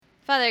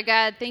Father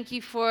God, thank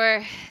you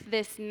for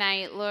this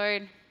night,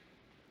 Lord.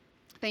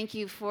 Thank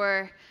you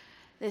for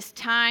this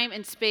time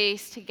and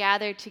space to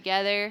gather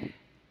together.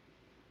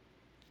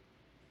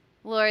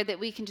 Lord, that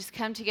we can just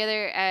come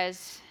together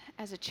as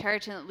a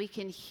church and that we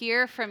can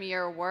hear from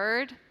your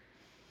word.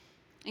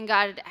 And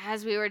God,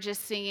 as we were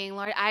just singing,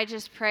 Lord, I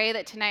just pray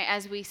that tonight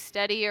as we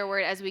study your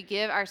word, as we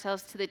give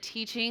ourselves to the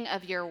teaching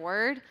of your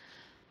word,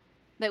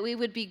 that we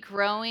would be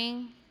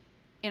growing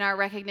in our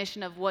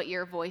recognition of what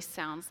your voice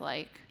sounds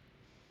like.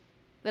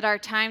 That our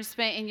time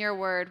spent in your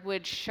word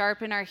would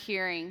sharpen our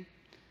hearing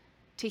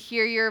to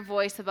hear your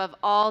voice above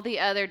all the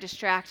other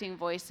distracting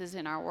voices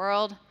in our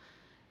world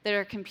that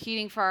are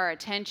competing for our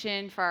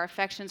attention, for our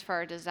affections, for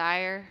our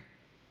desire.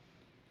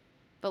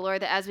 But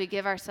Lord, that as we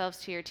give ourselves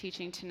to your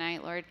teaching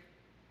tonight, Lord,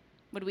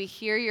 would we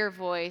hear your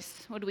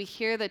voice? Would we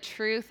hear the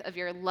truth of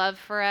your love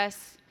for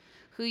us,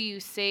 who you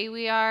say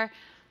we are,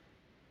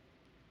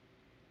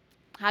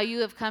 how you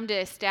have come to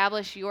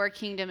establish your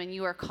kingdom and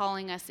you are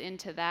calling us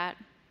into that.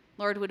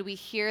 Lord, would we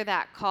hear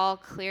that call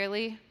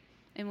clearly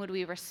and would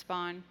we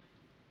respond?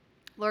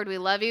 Lord, we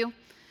love you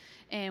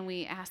and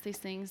we ask these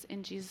things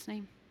in Jesus'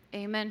 name.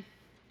 Amen.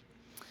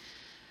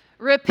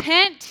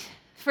 Repent,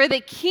 for the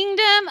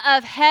kingdom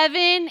of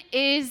heaven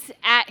is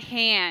at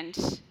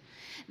hand.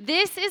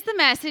 This is the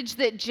message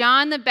that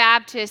John the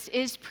Baptist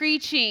is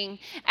preaching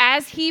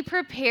as he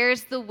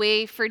prepares the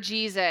way for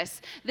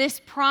Jesus,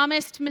 this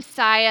promised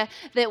Messiah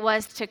that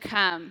was to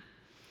come.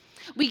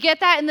 We get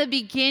that in the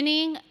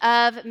beginning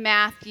of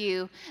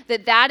Matthew,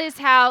 that is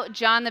how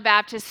John the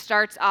Baptist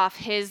starts off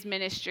his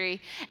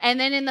ministry. And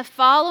then in the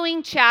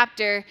following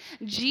chapter,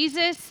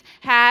 Jesus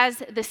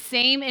has the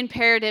same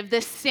imperative,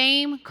 the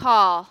same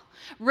call.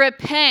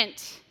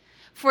 Repent,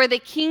 for the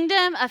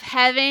kingdom of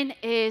heaven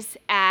is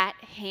at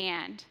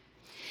hand.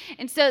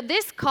 And so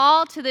this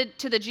call to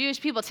the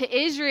Jewish people, to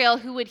Israel,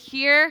 who would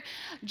hear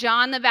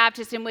John the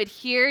Baptist and would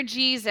hear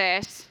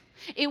Jesus,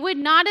 it would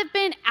not have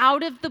been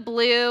out of the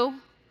blue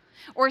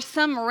or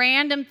some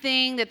random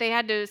thing that they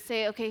had to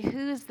say, okay,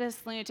 who is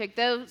this lunatic?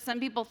 Though some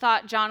people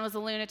thought John was a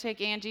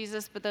lunatic and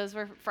Jesus, but those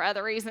were for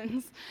other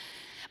reasons.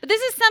 But this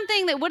is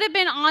something that would have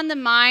been on the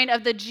mind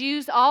of the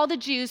Jews, all the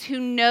Jews who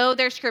know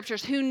their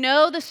scriptures, who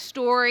know the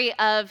story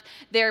of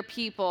their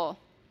people.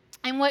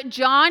 And what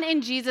John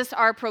and Jesus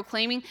are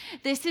proclaiming,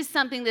 this is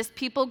something this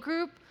people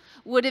group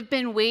would have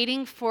been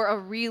waiting for a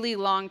really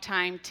long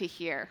time to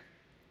hear.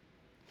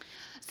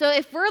 So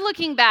if we're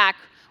looking back,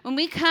 when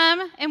we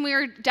come and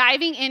we're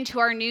diving into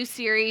our new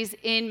series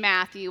in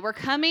Matthew, we're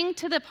coming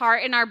to the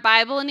part in our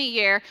Bible in a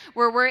year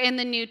where we're in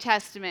the New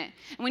Testament.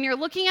 And when you're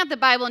looking at the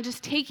Bible and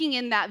just taking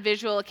in that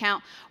visual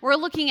account, we're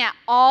looking at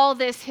all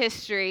this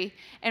history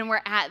and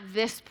we're at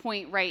this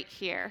point right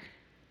here.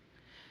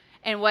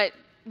 And what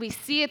we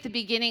see at the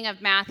beginning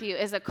of Matthew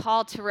is a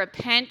call to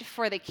repent,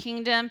 for the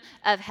kingdom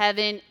of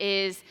heaven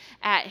is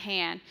at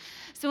hand.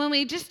 So when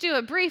we just do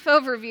a brief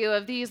overview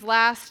of these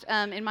last,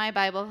 in my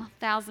Bible,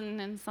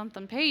 1,000 and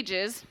something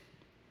pages,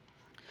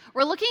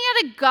 we're looking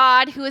at a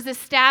God who has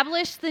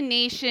established the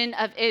nation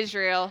of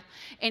Israel,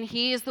 and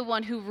he is the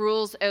one who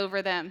rules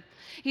over them.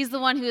 He's the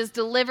one who has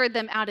delivered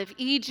them out of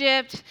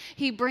Egypt.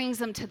 He brings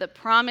them to the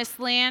promised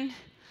land,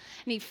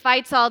 and he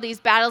fights all these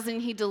battles,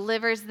 and he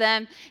delivers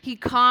them. He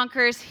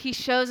conquers. He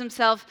shows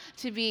himself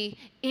to be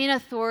in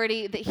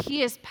authority, that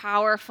he is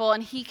powerful,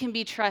 and he can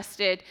be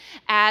trusted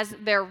as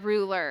their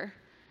ruler.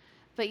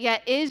 But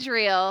yet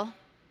Israel,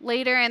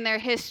 later in their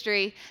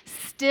history,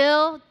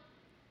 still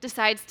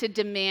decides to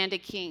demand a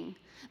king.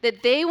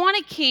 That they want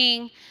a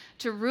king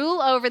to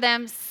rule over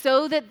them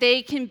so that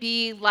they can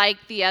be like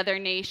the other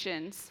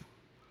nations.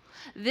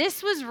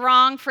 This was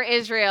wrong for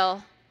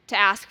Israel to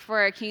ask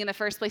for a king in the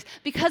first place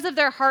because of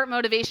their heart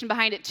motivation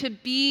behind it, to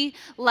be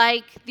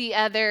like the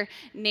other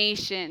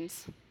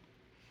nations.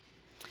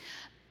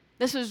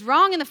 This was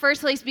wrong in the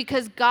first place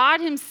because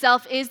God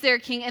himself is their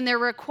king, and they're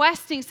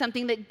requesting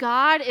something that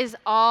God is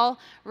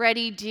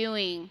already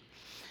doing.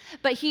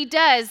 But he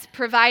does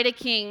provide a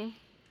king.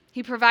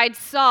 He provides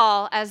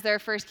Saul as their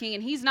first king,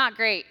 and he's not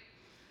great.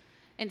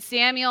 And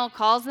Samuel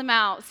calls them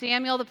out.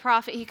 Samuel the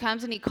prophet, he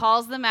comes and he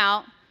calls them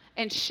out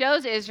and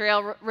shows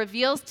Israel,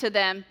 reveals to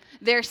them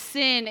their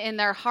sin in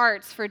their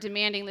hearts for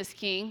demanding this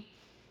king.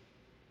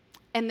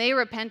 And they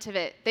repent of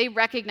it. They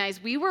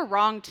recognize we were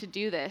wrong to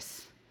do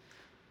this.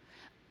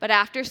 But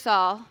after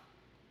Saul,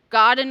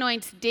 God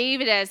anoints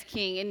David as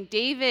king, and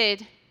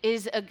David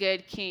is a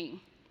good king.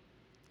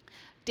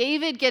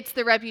 David gets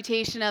the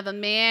reputation of a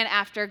man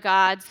after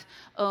God's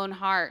own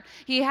heart.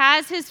 He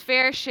has his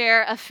fair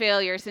share of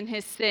failures in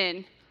his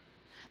sin,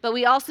 but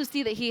we also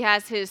see that he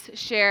has his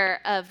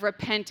share of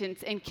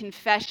repentance and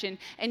confession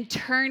and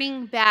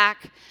turning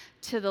back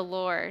to the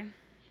Lord.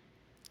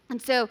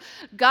 And so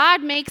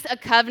God makes a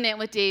covenant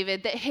with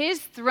David that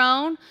his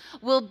throne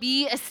will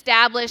be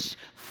established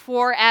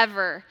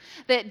forever.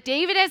 That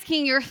David as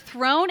king, your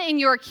throne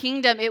and your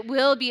kingdom, it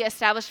will be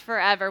established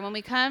forever. When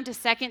we come to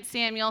 2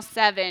 Samuel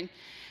 7,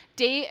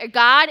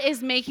 God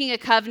is making a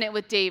covenant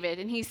with David,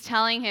 and he's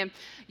telling him,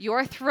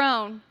 your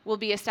throne will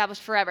be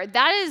established forever.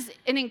 That is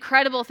an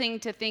incredible thing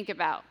to think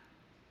about.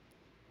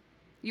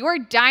 Your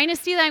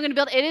dynasty that I'm going to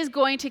build, it is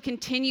going to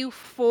continue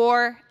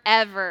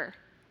forever.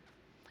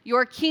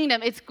 Your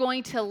kingdom, it's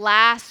going to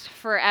last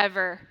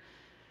forever.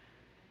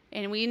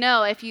 And we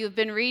know, if you've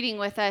been reading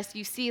with us,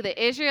 you see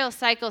that Israel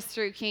cycles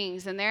through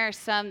kings, and there are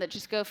some that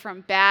just go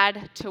from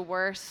bad to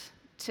worse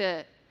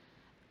to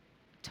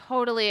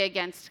totally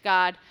against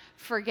God,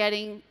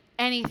 forgetting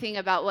anything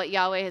about what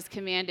Yahweh has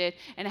commanded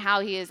and how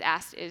he has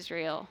asked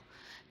Israel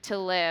to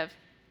live.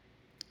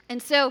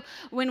 And so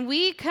when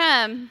we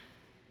come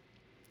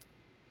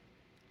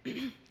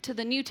to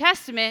the New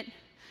Testament,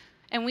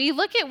 and we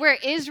look at where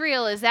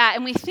Israel is at,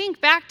 and we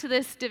think back to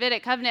this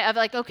Davidic covenant of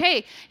like,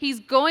 okay, he's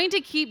going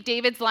to keep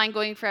David's line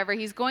going forever.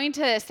 He's going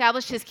to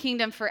establish his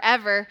kingdom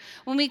forever.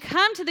 When we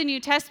come to the New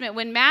Testament,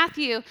 when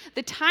Matthew,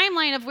 the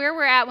timeline of where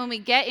we're at when we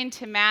get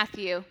into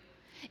Matthew,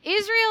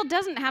 Israel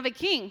doesn't have a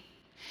king.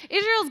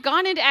 Israel's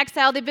gone into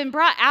exile. They've been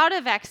brought out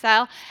of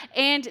exile,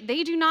 and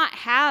they do not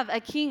have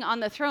a king on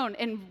the throne.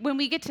 And when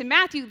we get to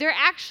Matthew, they're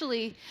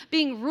actually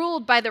being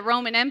ruled by the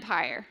Roman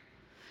Empire.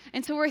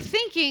 And so we're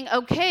thinking,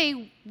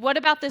 okay, what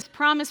about this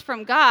promise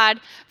from God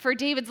for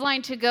David's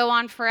line to go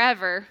on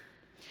forever?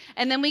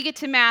 And then we get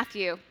to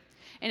Matthew,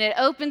 and it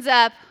opens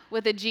up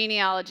with a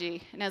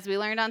genealogy. And as we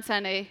learned on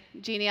Sunday,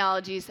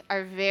 genealogies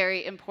are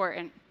very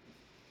important.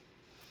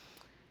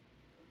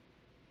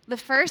 The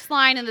first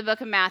line in the book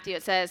of Matthew,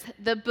 it says,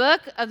 the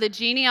book of the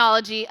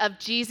genealogy of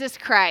Jesus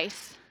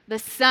Christ, the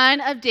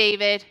son of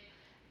David,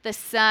 the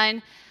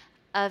son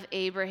of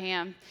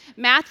Abraham.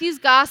 Matthew's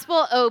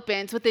gospel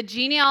opens with the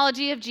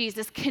genealogy of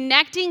Jesus,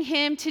 connecting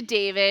him to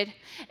David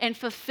and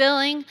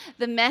fulfilling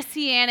the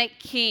messianic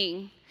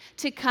king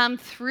to come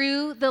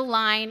through the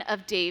line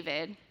of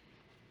David.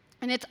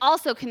 And it's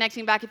also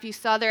connecting back, if you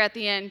saw there at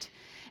the end,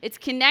 it's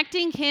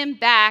connecting him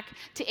back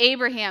to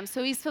Abraham.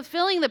 So he's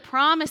fulfilling the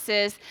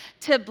promises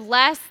to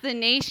bless the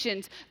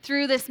nations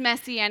through this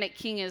messianic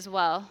king as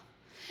well.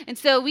 And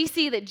so we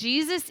see that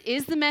Jesus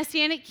is the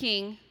messianic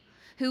king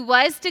who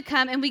was to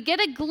come, and we get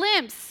a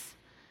glimpse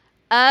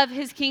of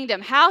his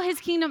kingdom, how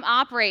his kingdom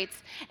operates,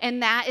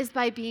 and that is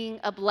by being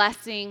a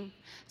blessing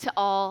to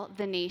all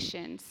the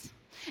nations.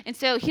 And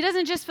so he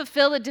doesn't just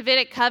fulfill the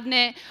Davidic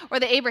covenant or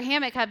the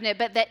Abrahamic covenant,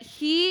 but that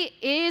he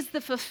is the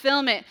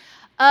fulfillment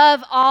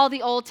of all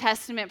the Old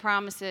Testament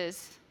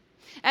promises.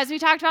 As we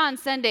talked about on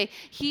Sunday,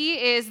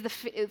 he is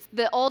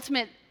the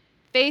ultimate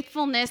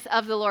faithfulness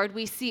of the Lord.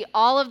 We see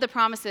all of the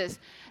promises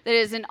that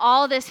is in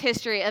all this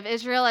history of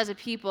Israel as a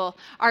people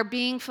are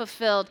being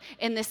fulfilled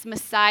in this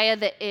Messiah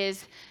that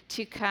is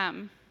to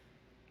come.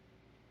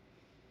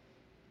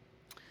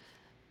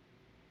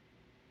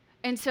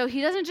 And so he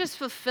doesn't just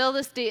fulfill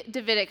this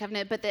Davidic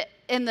covenant, but that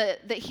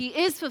he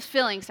is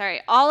fulfilling,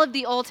 all of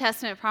the Old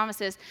Testament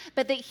promises,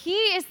 but that he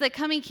is the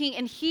coming king,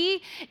 and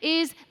he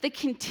is the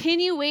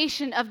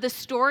continuation of the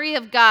story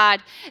of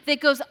God that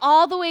goes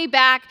all the way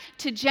back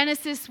to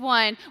Genesis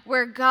 1,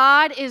 where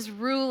God is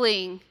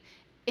ruling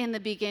in the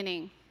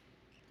beginning.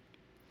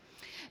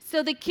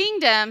 So the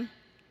kingdom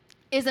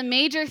is a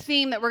major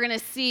theme that we're going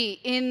to see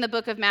in the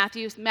book of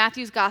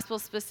Matthew's gospel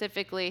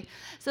specifically.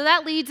 So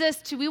that leads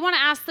us to, we want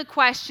to ask the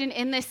question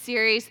in this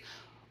series,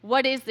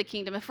 what is the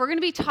kingdom? If we're going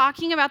to be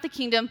talking about the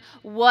kingdom,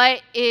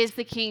 what is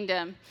the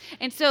kingdom?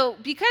 And so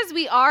because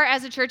we are,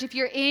 as a church, if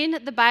you're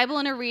in the Bible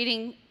in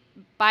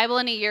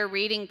a Year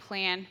reading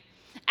plan,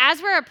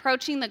 as we're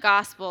approaching the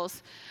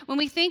Gospels, when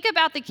we think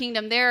about the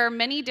kingdom, there are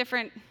many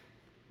different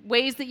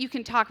ways that you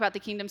can talk about the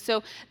kingdom.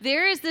 So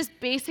there is this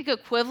basic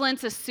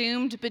equivalence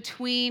assumed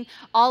between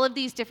all of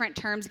these different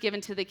terms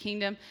given to the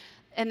kingdom,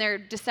 and they're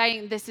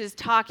deciding this is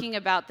talking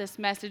about this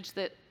message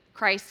that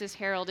Christ is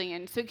heralding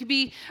in. So it could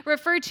be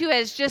referred to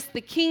as just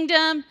the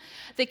kingdom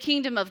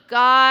of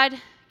God,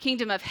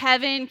 kingdom of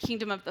heaven,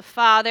 kingdom of the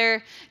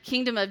Father,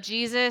 kingdom of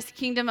Jesus,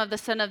 kingdom of the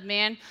Son of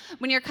Man.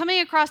 When you're coming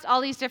across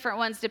all these different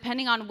ones,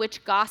 depending on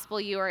which gospel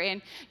you are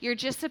in, you're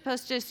just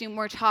supposed to assume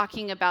we're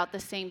talking about the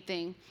same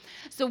thing.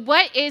 So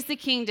what is the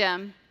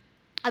kingdom?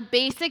 A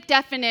basic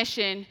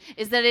definition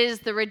is that it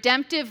is the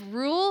redemptive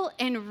rule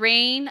and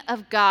reign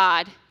of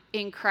God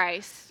in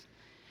Christ.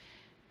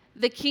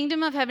 The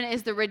kingdom of heaven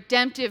is the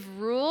redemptive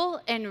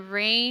rule and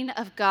reign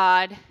of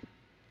God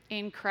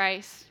in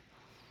Christ.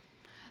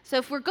 So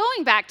if we're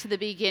going back to the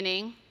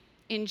beginning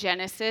in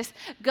Genesis,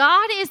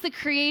 God is the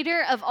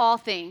creator of all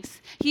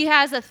things. He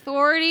has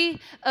authority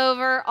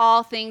over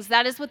all things.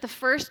 That is what the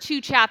first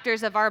 2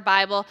 chapters of our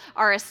Bible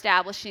are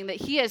establishing, that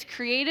he has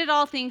created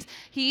all things.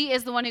 He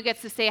is the one who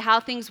gets to say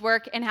how things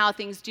work and how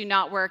things do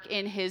not work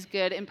in his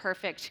good and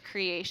perfect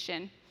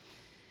creation.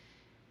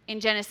 In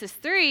Genesis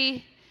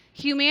 3,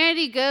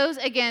 humanity goes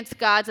against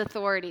God's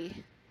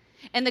authority.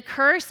 And the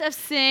curse of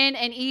sin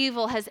and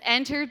evil has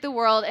entered the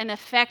world and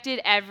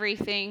affected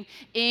everything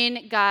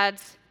in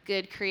God's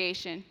good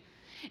creation.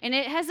 And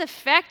it has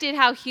affected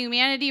how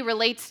humanity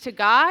relates to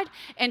God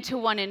and to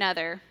one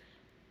another.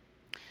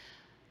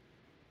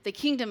 The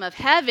kingdom of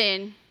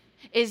heaven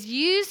is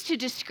used to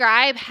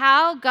describe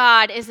how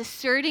God is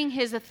asserting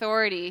his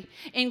authority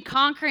in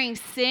conquering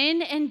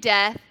sin and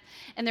death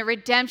and the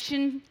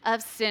redemption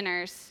of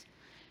sinners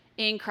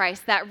in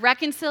Christ, that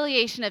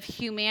reconciliation of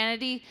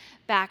humanity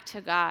back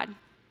to God.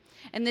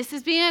 And this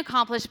is being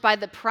accomplished by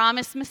the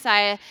promised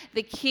Messiah,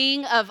 the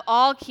King of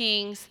all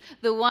kings,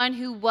 the one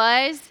who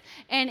was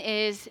and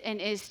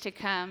is to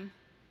come.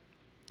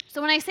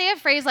 So when I say a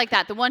phrase like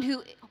that, the one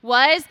who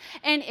was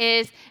and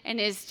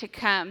is to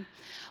come,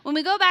 when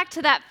we go back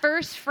to that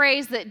first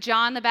phrase that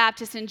John the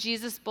Baptist and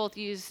Jesus both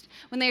used,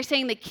 when they're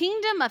saying the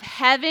kingdom of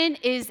heaven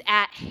is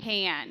at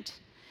hand.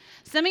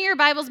 Some of your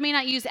Bibles may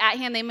not use at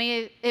hand.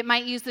 It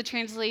might use the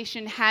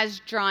translation has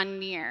drawn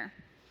near.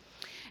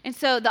 And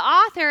so the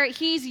author,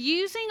 he's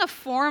using a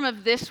form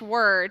of this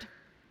word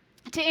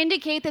to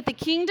indicate that the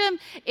kingdom,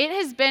 it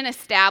has been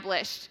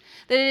established,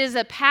 that it is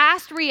a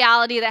past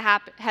reality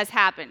that has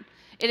happened.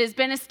 It has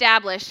been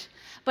established,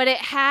 but it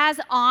has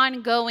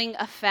ongoing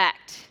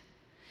effect,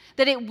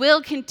 that it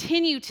will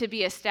continue to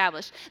be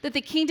established, that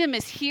the kingdom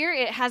is here,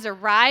 it has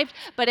arrived,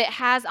 but it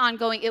has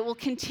ongoing. It will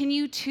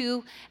continue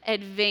to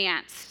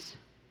advance.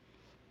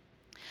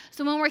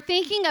 So when we're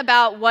thinking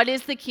about what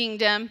is the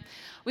kingdom,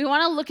 we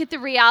want to look at the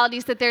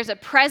realities that there's a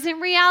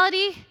present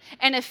reality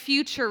and a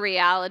future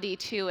reality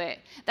to it.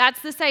 That's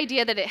this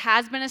idea that it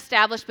has been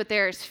established, but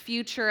there's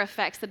future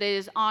effects, that it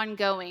is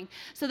ongoing.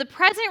 So the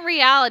present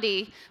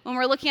reality, when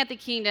we're looking at the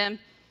kingdom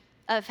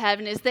of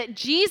heaven, is that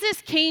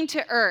Jesus came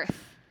to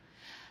earth.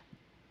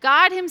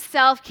 God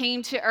himself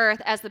came to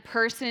earth as the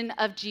person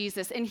of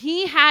Jesus, and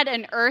he had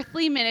an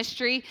earthly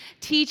ministry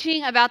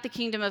teaching about the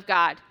kingdom of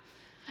God.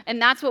 And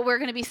that's what we're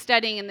going to be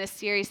studying in this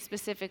series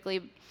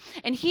specifically.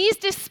 And he's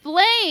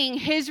displaying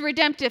his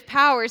redemptive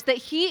powers, that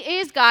he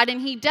is God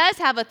and he does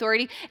have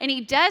authority and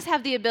he does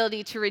have the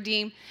ability to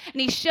redeem.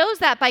 And he shows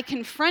that by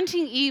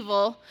confronting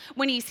evil,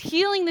 when he's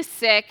healing the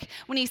sick,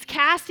 when he's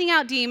casting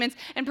out demons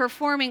and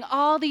performing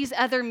all these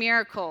other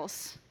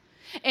miracles.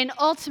 And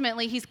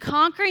ultimately, he's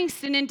conquering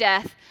sin and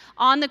death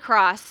on the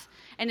cross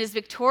and his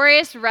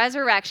victorious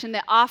resurrection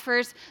that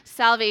offers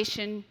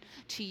salvation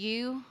to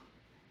you,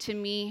 to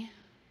me,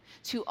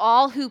 to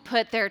all who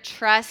put their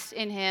trust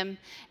in him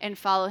and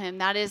follow him.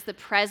 That is the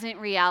present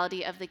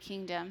reality of the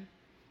kingdom.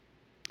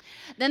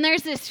 Then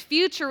there's this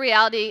future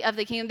reality of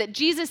the kingdom, that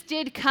Jesus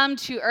did come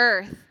to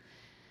earth,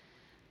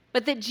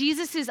 but that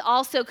Jesus is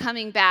also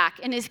coming back,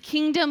 and his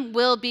kingdom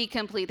will be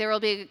complete. There will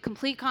be a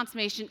complete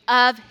consummation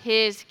of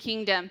his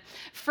kingdom.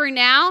 For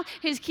now,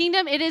 his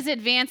kingdom, it is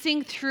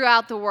advancing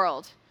throughout the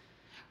world.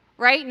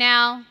 Right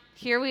now,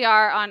 here we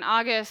are on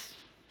August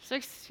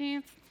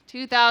 16th,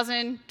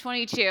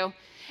 2022.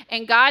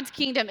 And God's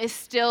kingdom is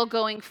still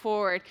going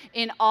forward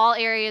in all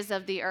areas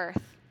of the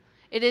earth.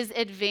 It is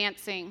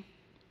advancing.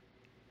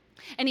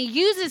 And he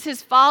uses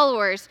his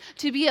followers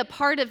to be a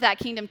part of that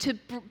kingdom, to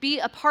be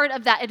a part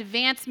of that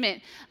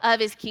advancement of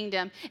his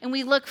kingdom. And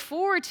we look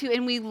forward to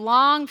and we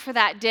long for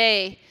that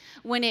day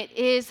when it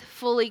is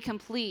fully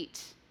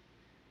complete.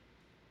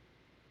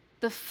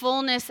 The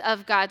fullness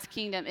of God's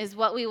kingdom is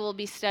what we will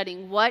be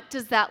studying. What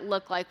does that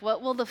look like?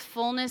 What will the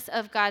fullness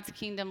of God's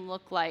kingdom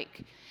look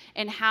like?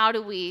 And how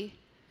do we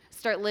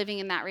start living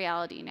in that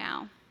reality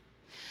now?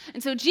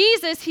 And so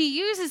Jesus, he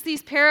uses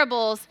these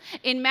parables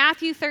in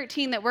Matthew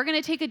 13 that we're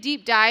going to take a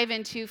deep dive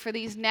into for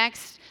these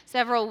next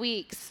several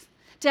weeks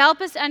to help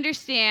us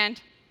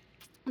understand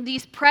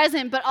these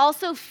present but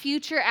also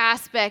future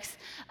aspects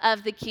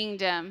of the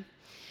kingdom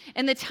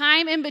and the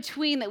time in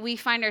between that we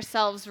find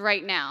ourselves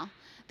right now.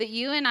 That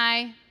you and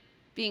I,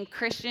 being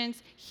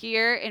Christians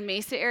here in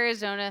Mesa,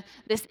 Arizona,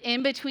 this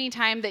in-between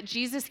time that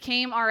Jesus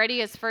came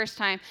already his first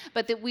time,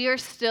 but that we are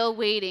still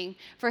waiting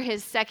for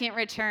his second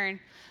return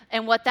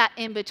and what that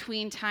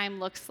in-between time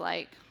looks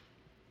like.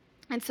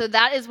 And so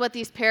that is what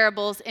these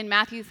parables in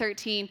Matthew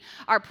 13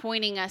 are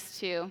pointing us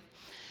to.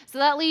 So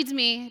that leads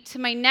me to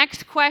my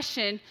next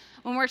question.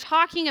 When we're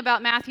talking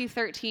about Matthew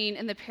 13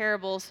 and the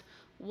parables,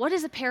 what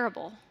is a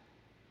parable?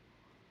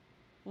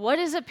 What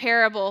is a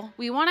parable?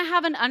 We want to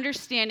have an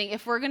understanding,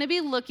 if we're going to be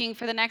looking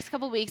for the next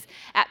couple weeks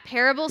at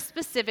parables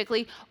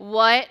specifically,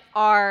 what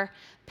are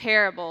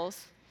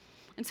parables?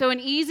 And so an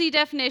easy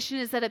definition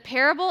is that a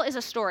parable is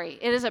a story.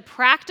 It is a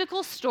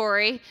practical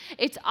story.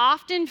 It's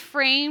often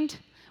framed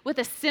with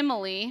a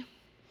simile.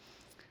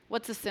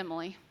 What's a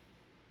simile?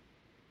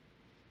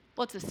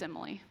 What's a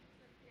simile?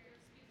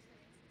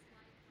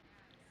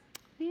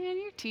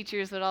 Man, your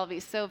teachers would all be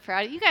so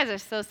proud. You guys are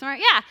so smart.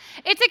 Yeah,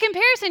 it's a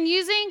comparison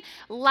using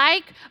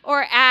like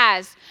or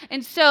as.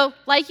 And so,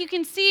 like you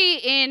can see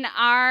in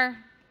our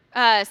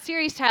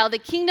series title, the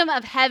kingdom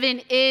of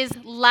heaven is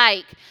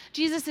like.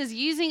 Jesus is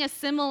using a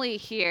simile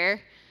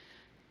here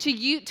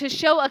to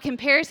show a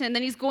comparison.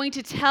 Then he's going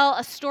to tell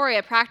a story,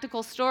 a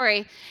practical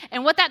story.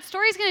 And what that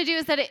story is going to do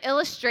is that it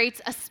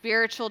illustrates a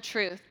spiritual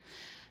truth.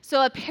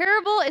 So a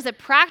parable is a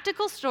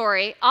practical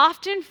story,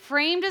 often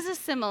framed as a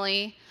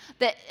simile,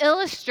 that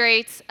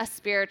illustrates a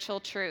spiritual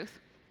truth.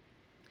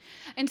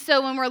 And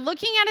so when we're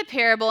looking at a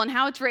parable and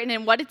how it's written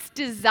and what it's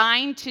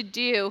designed to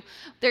do,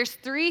 there's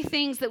three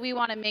things that we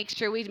want to make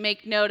sure we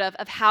make note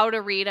of how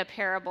to read a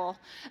parable.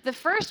 The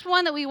first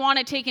one that we want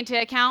to take into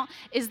account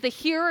is the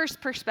hearer's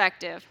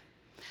perspective.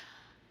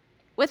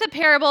 With a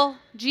parable,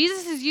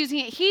 Jesus is using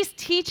it. He's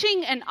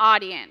teaching an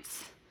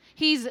audience.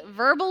 He's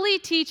verbally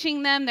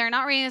teaching them. They're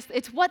not reading this.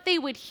 It's what they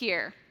would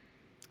hear.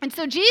 And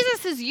so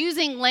Jesus is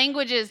using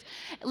language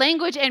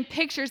and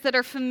pictures that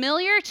are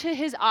familiar to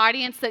his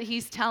audience that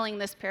he's telling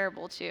this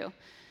parable to.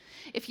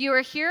 If you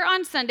were here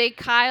on Sunday,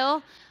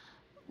 Kyle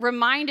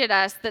reminded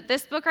us that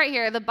this book right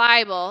here, the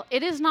Bible,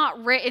 it is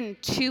not written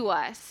to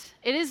us.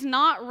 It is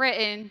not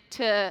written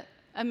to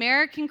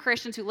American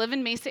Christians who live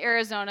in Mesa,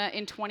 Arizona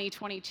in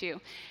 2022.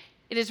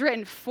 It is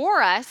written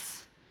for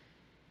us,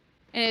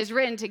 and it is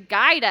written to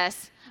guide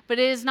us, but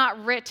it is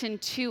not written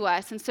to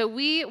us. And so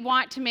we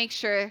want to make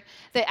sure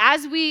that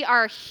as we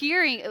are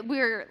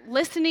we're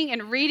listening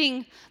and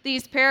reading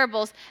these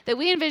parables, that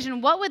we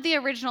envision what would the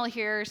original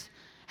hearers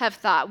have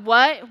thought?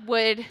 What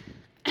would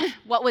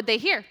they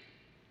hear?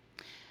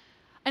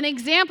 An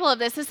example of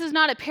this is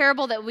not a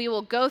parable that we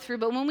will go through,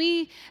 but when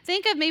we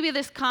think of maybe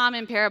this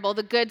common parable,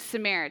 the Good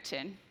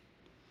Samaritan.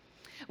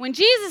 When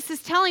Jesus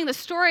is telling the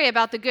story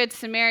about the Good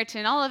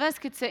Samaritan, all of us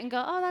could sit and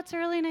go, oh, that's a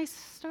really nice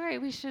story.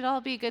 We should all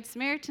be Good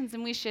Samaritans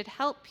and we should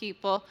help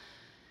people.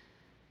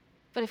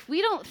 But if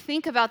we don't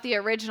think about the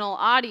original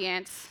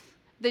audience,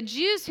 the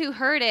Jews who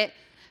heard it,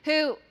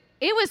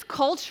 it was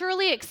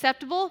culturally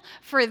acceptable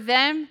for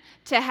them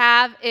to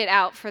have it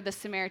out for the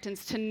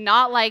Samaritans, to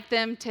not like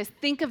them, to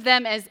think of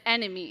them as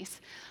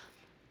enemies.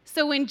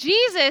 So when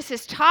Jesus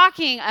is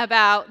talking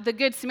about the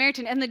Good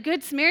Samaritan, and the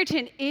Good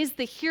Samaritan is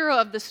the hero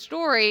of the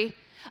story,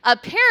 a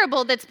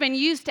parable that's been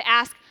used to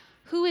ask,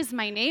 who is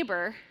my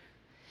neighbor?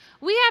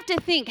 We have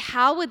to think,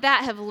 how would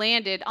that have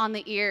landed on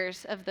the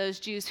ears of those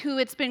Jews who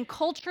it's been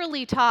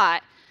culturally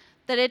taught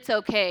that it's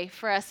okay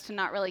for us to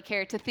not really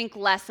care, to think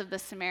less of the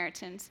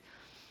Samaritans?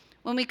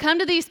 When we come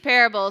to these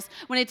parables,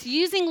 when it's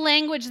using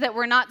language that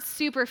we're not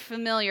super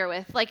familiar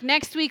with, like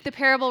next week, the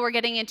parable we're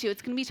getting into,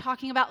 it's going to be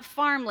talking about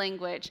farm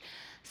language.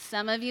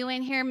 Some of you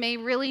in here may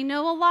really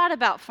know a lot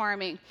about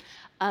farming.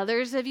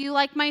 Others of you,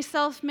 like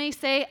myself, may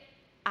say,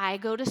 I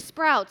go to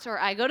Sprouts or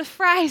I go to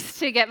Fry's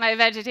to get my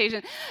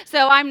vegetation.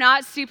 So I'm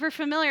not super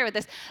familiar with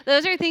this.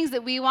 Those are things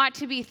that we want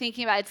to be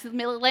thinking about. It's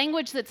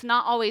language that's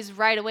not always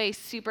right away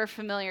super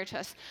familiar to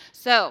us.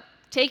 So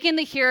taking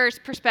the hearer's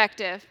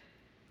perspective.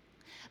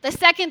 The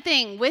second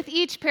thing, with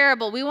each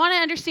parable, we want to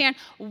understand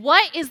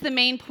what is the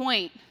main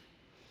point.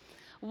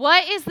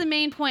 What is the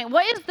main point?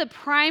 What is the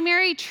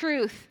primary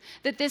truth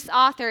that this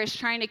author is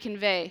trying to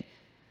convey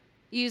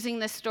using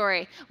this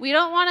story? We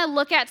don't want to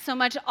look at so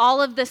much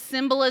all of the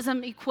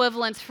symbolism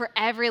equivalents for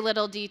every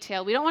little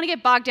detail. We don't want to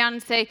get bogged down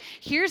and say,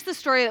 here's the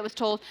story that was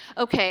told.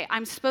 Okay,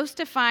 I'm supposed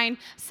to find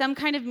some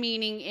kind of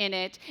meaning in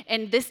it.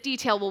 And this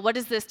detail, well, what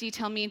does this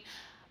detail mean?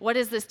 What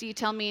does this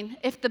detail mean?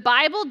 If the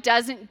Bible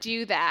doesn't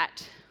do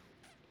that,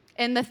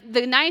 and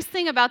the nice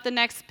thing about the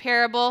next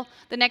parable,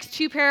 the next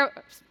two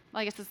parables,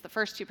 well, I guess it's the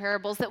first two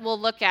parables that we'll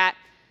look at,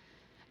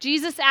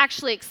 Jesus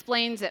actually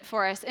explains it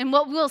for us. And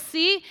what we'll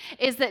see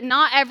is that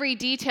not every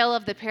detail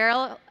of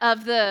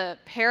the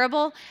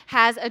parable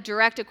has a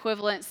direct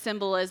equivalent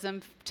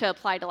symbolism to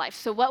apply to life.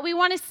 So what we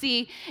want to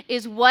see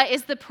is what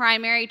is the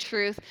primary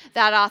truth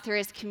that author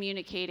is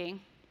communicating.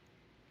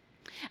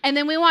 And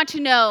then we want to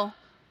know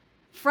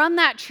from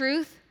that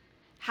truth,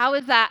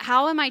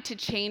 how am I to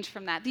change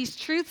from that? These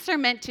truths are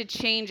meant to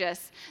change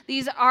us.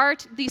 These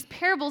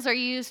parables are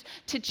used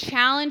to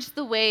challenge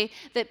the way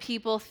that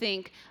people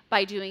think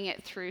by doing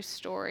it through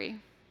story.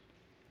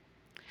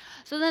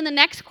 So then the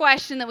next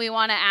question that we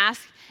want to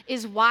ask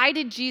is, why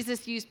did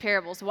Jesus use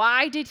parables?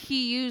 Why did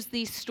he use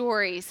these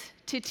stories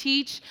to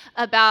teach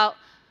about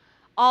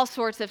all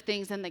sorts of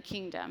things in the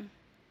kingdom?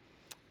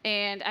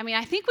 And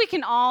I think we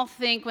can all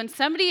think when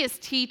somebody is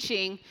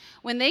teaching,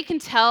 when they can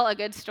tell a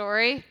good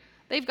story,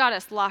 they've got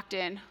us locked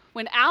in.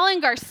 When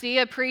Alan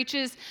Garcia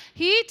preaches,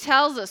 he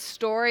tells a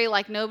story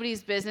like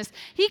nobody's business.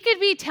 He could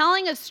be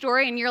telling a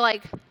story and you're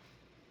like,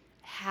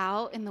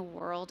 how in the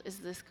world is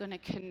this going to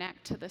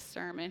connect to the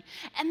sermon?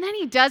 And then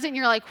he does it and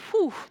you're like,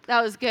 whew,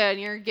 that was good. And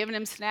you're giving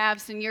him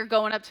snaps and you're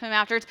going up to him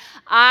afterwards.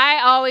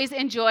 I always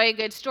enjoy a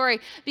good story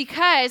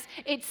because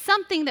it's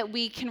something that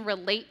we can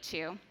relate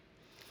to.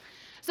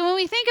 So when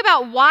we think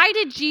about why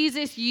did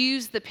Jesus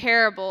use the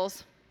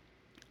parables,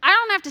 I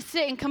don't have to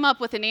sit and come up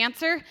with an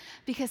answer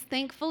because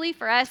thankfully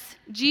for us,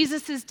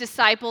 Jesus'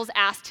 disciples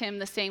asked him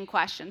the same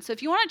question. So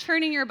if you want to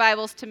turn in your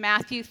Bibles to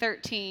Matthew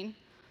 13,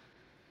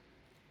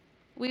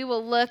 we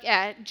will look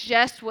at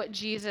just what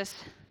Jesus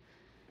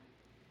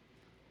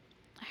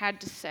had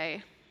to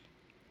say.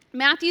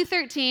 Matthew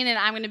 13, and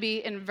I'm going to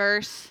be in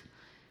verse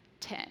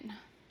 10.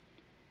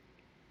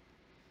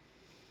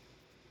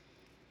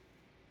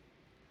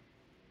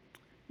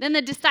 Then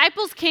the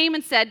disciples came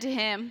and said to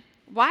him,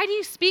 why do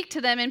you speak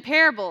to them in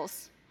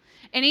parables?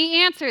 And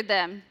he answered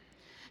them,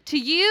 to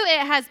you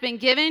it has been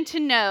given to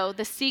know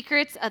the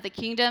secrets of the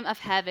kingdom of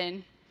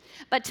heaven,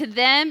 but to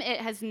them it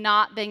has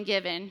not been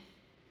given.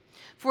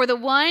 For the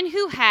one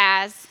who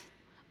has,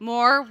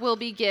 more will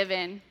be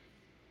given,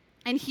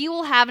 and he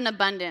will have an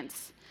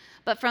abundance.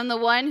 But from the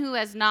one who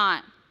has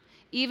not,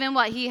 even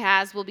what he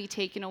has will be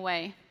taken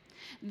away.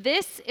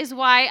 This is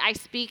why I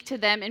speak to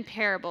them in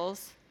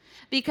parables,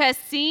 because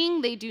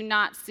seeing they do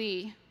not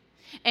see,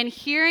 and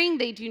hearing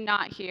they do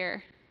not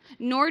hear,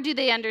 nor do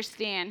they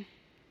understand.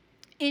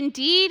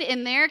 Indeed,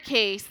 in their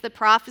case, the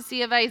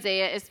prophecy of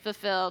Isaiah is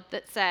fulfilled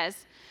that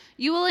says,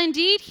 "You will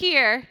indeed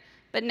hear,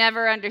 but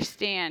never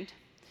understand.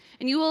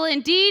 And you will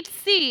indeed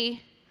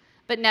see,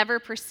 but never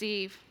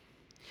perceive.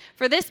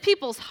 For this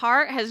people's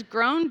heart has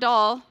grown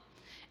dull,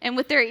 and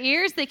with their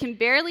ears they can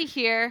barely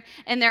hear,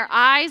 and their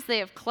eyes they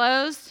have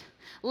closed,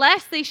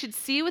 lest they should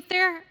see with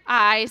their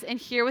eyes and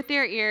hear with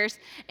their ears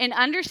and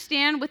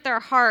understand with their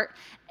heart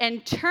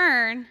and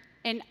turn,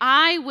 and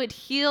I would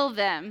heal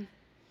them.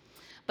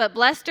 But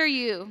blessed are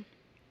your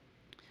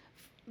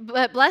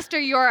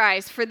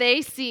eyes, for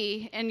they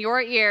see, and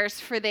your ears,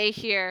 for they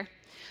hear.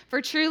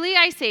 For truly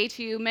I say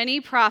to you,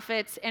 many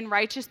prophets and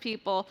righteous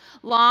people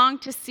long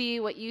to see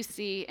what you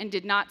see and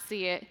did not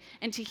see it,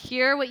 and to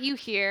hear what you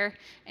hear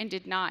and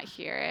did not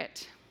hear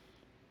it."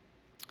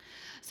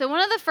 So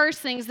one of the first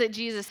things that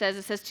Jesus says,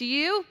 it says, to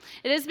you,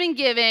 it has been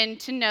given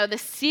to know the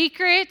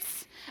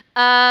secrets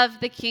of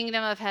the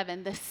kingdom of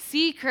heaven. The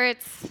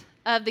secrets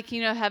of the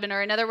kingdom of heaven,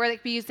 or another word that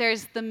could be used there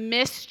is the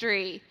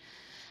mystery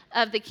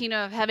of the kingdom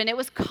of heaven. It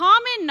was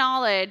common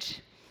knowledge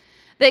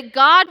that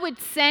God would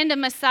send a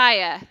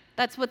Messiah.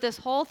 That's what this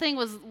whole thing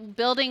was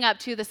building up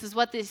to. This is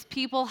what these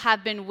people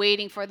have been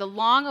waiting for, the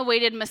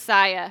long-awaited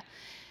Messiah.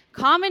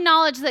 Common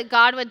knowledge that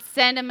God would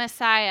send a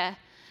Messiah.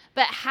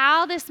 But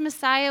how this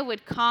Messiah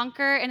would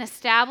conquer and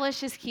establish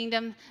his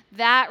kingdom,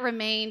 that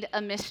remained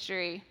a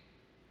mystery.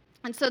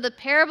 And so the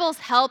parables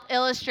help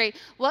illustrate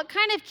what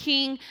kind of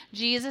king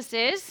Jesus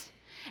is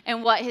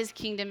and what his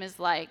kingdom is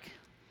like.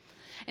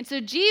 And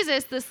so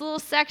Jesus, this little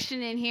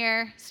section in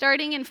here,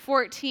 starting in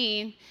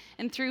 14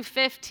 and through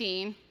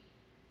 15,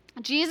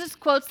 Jesus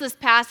quotes this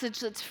passage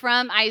that's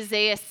from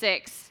Isaiah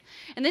 6.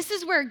 And this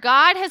is where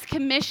God has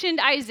commissioned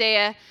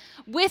Isaiah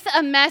with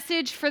a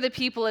message for the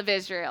people of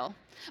Israel.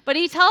 But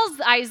he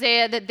tells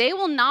Isaiah that they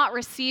will not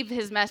receive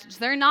his message.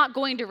 They're not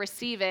going to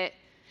receive it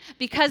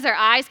because their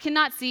eyes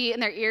cannot see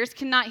and their ears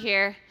cannot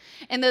hear.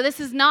 And though this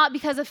is not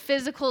because of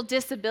physical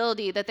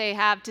disability that they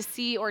have to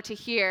see or to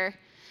hear,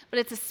 but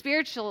it's a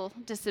spiritual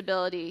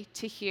disability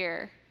to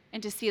hear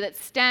and to see that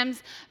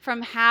stems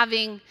from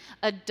having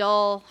a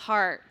dull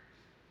heart.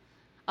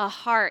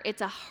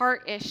 It's a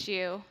heart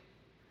issue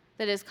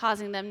that is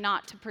causing them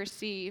not to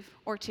perceive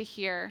or to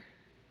hear.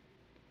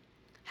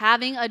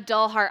 Having a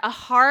dull heart, a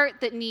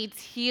heart that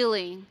needs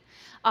healing,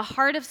 a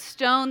heart of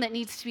stone that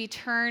needs to be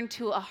turned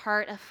to a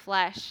heart of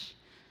flesh,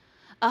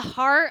 a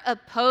heart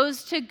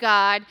opposed to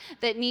God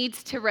that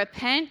needs to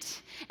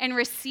repent and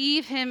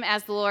receive him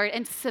as Lord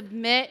and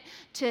submit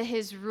to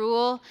his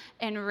rule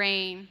and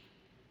reign.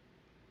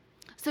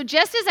 So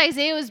just as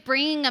Isaiah was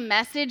bringing a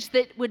message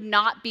that would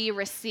not be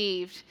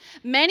received,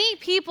 many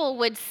people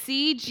would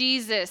see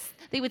Jesus.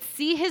 They would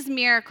see his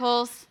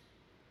miracles.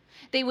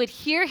 They would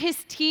hear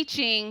his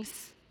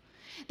teachings.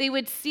 They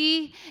would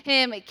see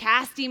him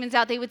cast demons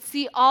out. They would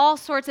see all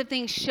sorts of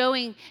things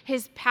showing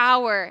his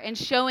power and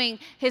showing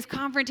his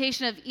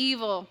confrontation of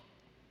evil.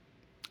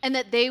 And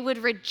that they would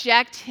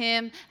reject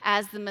him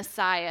as the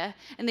Messiah.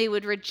 And they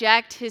would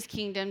reject his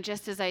kingdom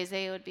just as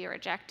Isaiah would be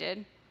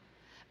rejected.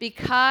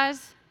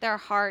 Because their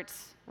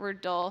hearts were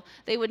dull.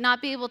 They would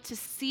not be able to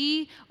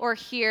see or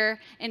hear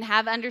and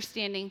have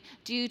understanding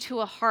due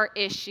to a heart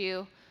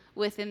issue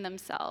within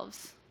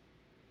themselves.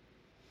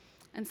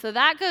 And so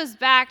that goes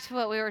back to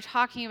what we were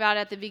talking about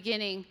at the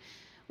beginning.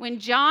 When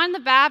John the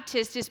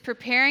Baptist is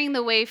preparing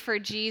the way for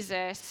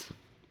Jesus,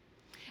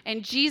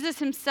 and Jesus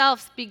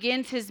himself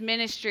begins his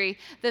ministry,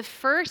 the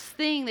first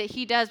thing that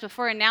he does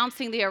before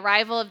announcing the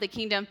arrival of the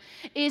kingdom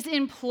is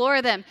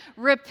implore them,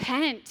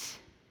 repent.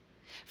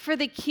 For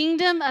the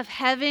kingdom of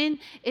heaven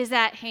is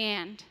at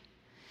hand.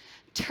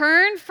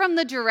 Turn from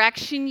the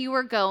direction you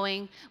are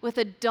going with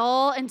a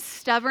dull and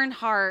stubborn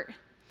heart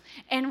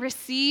and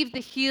receive the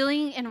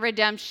healing and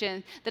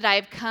redemption that I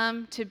have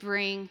come to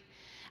bring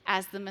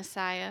as the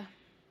Messiah.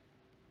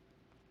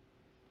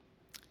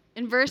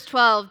 In verse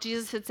 12,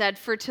 Jesus had said,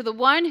 "For to the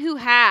one who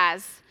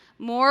has,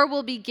 more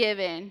will be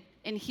given,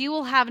 and he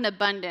will have an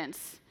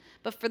abundance.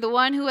 But for the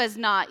one who has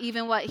not,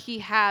 even what he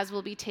has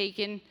will be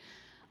taken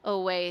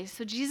away."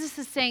 So Jesus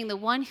is saying the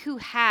one who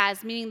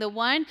has, meaning the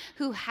one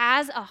who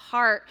has a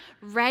heart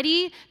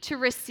ready to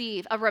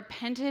receive, a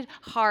repentant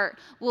heart,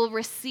 will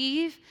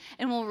receive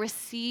and will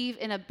receive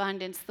in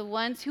abundance. The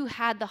ones who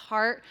had the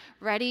heart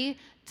ready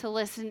to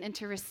listen and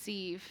to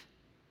receive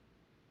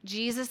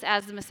Jesus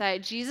as the Messiah,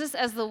 Jesus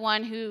as the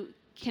one who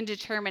can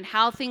determine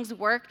how things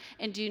work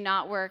and do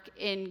not work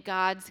in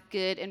God's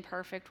good and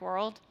perfect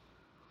world.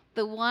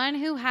 The one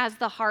who has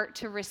the heart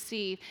to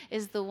receive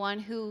is the one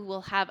who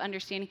will have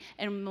understanding,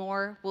 and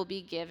more will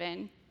be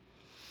given.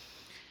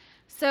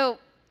 So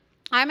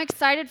I'm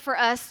excited for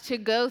us to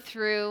go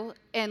through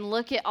and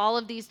look at all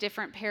of these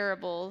different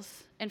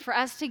parables and for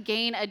us to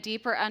gain a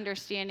deeper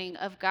understanding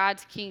of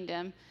God's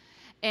kingdom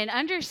and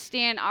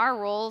understand our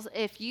roles.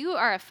 If you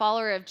are a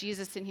follower of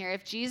Jesus in here,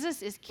 if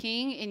Jesus is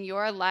king in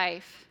your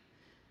life,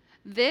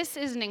 This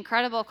is an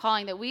incredible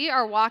calling that we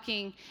are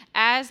walking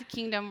as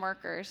kingdom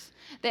workers,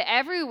 that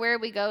everywhere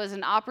we go is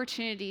an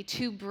opportunity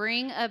to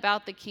bring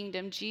about the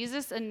kingdom.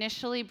 Jesus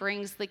initially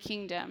brings the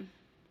kingdom.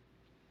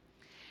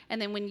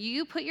 And then when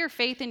you put your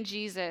faith in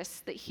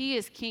Jesus, that he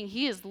is king,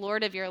 he is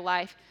Lord of your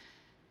life,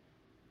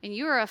 and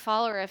you are a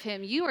follower of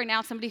him, you are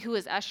now somebody who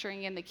is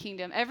ushering in the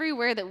kingdom.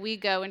 Everywhere that we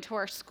go, into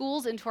our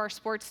schools, into our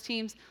sports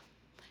teams,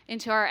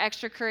 into our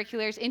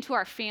extracurriculars, into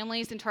our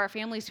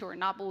families who are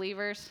not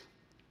believers,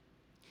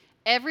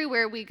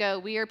 everywhere we go,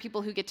 we are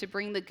people who get to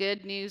bring the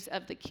good news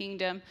of the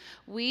kingdom.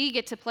 We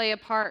get to play a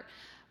part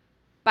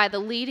by the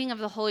leading of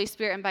the Holy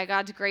Spirit and by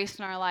God's grace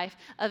in our life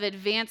of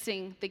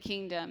advancing the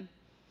kingdom.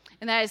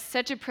 And that is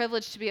such a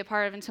privilege to be a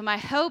part of. And so my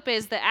hope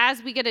is that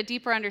as we get a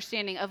deeper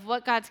understanding of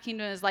what God's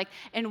kingdom is like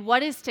and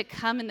what is to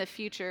come in the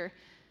future,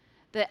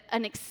 that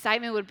an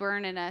excitement would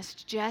burn in us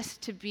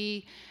just to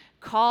be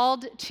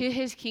called to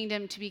his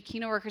kingdom, to be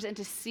kingdom workers, and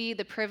to see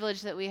the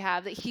privilege that we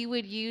have, that he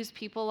would use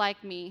people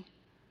like me,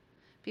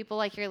 people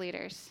like your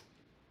leaders,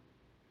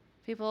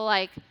 people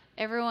like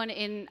everyone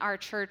in our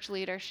church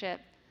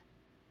leadership,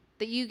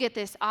 that you get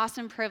this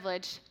awesome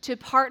privilege to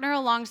partner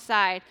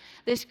alongside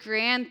this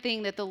grand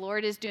thing that the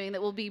Lord is doing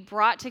that will be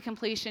brought to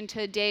completion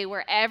to a day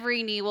where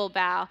every knee will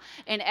bow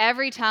and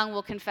every tongue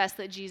will confess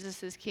that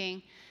Jesus is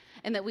King,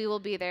 and that we will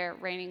be there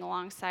reigning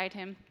alongside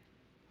him.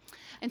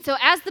 And so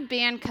as the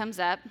band comes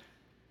up,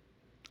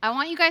 I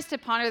want you guys to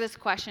ponder this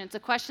question. It's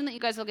a question that you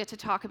guys will get to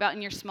talk about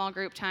in your small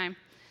group time.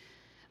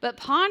 But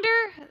ponder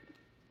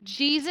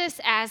Jesus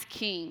as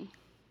King.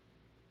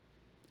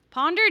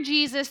 Ponder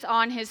Jesus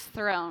on his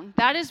throne.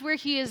 That is where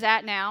he is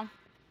at now,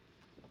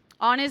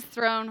 on his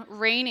throne,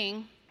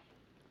 reigning.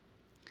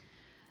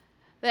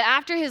 That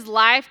after his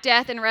life,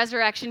 death, and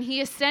resurrection, he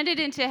ascended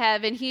into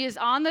heaven. He is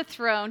on the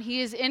throne.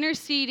 He is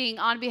interceding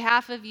on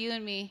behalf of you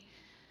and me.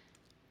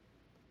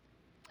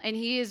 And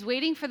he is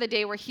waiting for the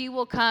day where he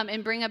will come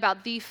and bring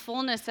about the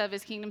fullness of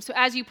his kingdom. So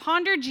as you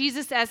ponder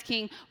Jesus as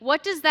King,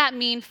 what does that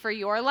mean for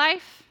your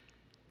life?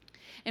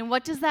 And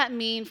what does that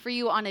mean for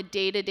you on a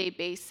day-to-day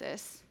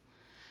basis?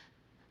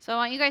 So I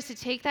want you guys to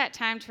take that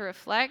time to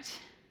reflect,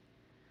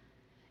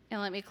 and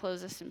let me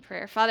close this in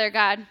prayer. Father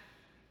God,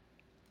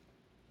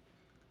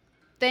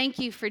 thank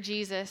you for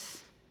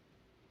Jesus.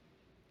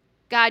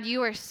 God,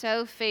 you are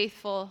so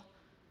faithful,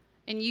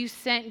 and you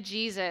sent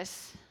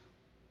Jesus,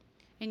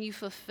 and you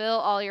fulfill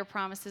all your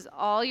promises.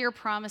 All your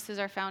promises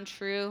are found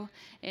true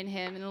in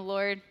him. And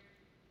Lord,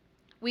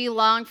 we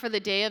long for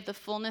the day of the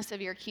fullness of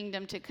your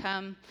kingdom to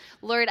come.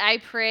 Lord, I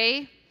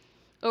pray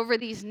over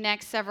these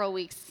next several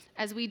weeks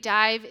as we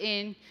dive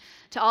in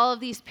to all of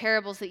these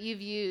parables that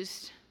you've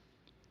used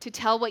to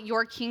tell what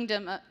your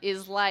kingdom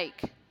is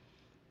like.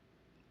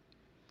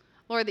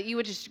 Lord, that you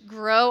would just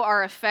grow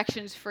our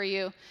affections for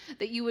you,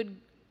 that you would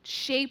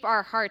shape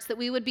our hearts, that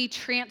we would be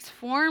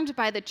transformed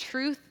by the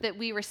truth that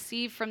we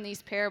receive from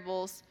these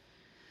parables.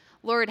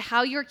 Lord,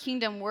 how your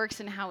kingdom works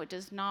and how it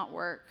does not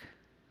work.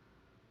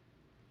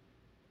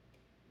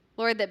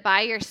 Lord, that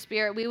by your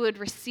Spirit we would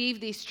receive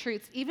these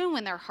truths even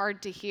when they're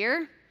hard to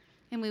hear,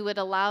 and we would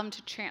allow them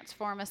to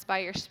transform us by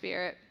your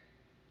Spirit.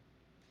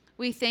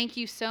 We thank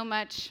you so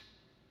much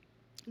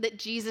that,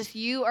 Jesus,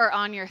 you are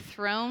on your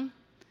throne.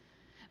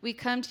 We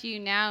come to you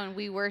now and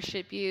we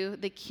worship you,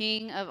 the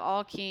King of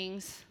all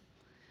kings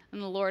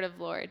and the Lord of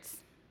lords.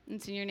 And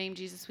it's in your name,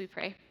 Jesus, we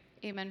pray.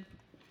 Amen.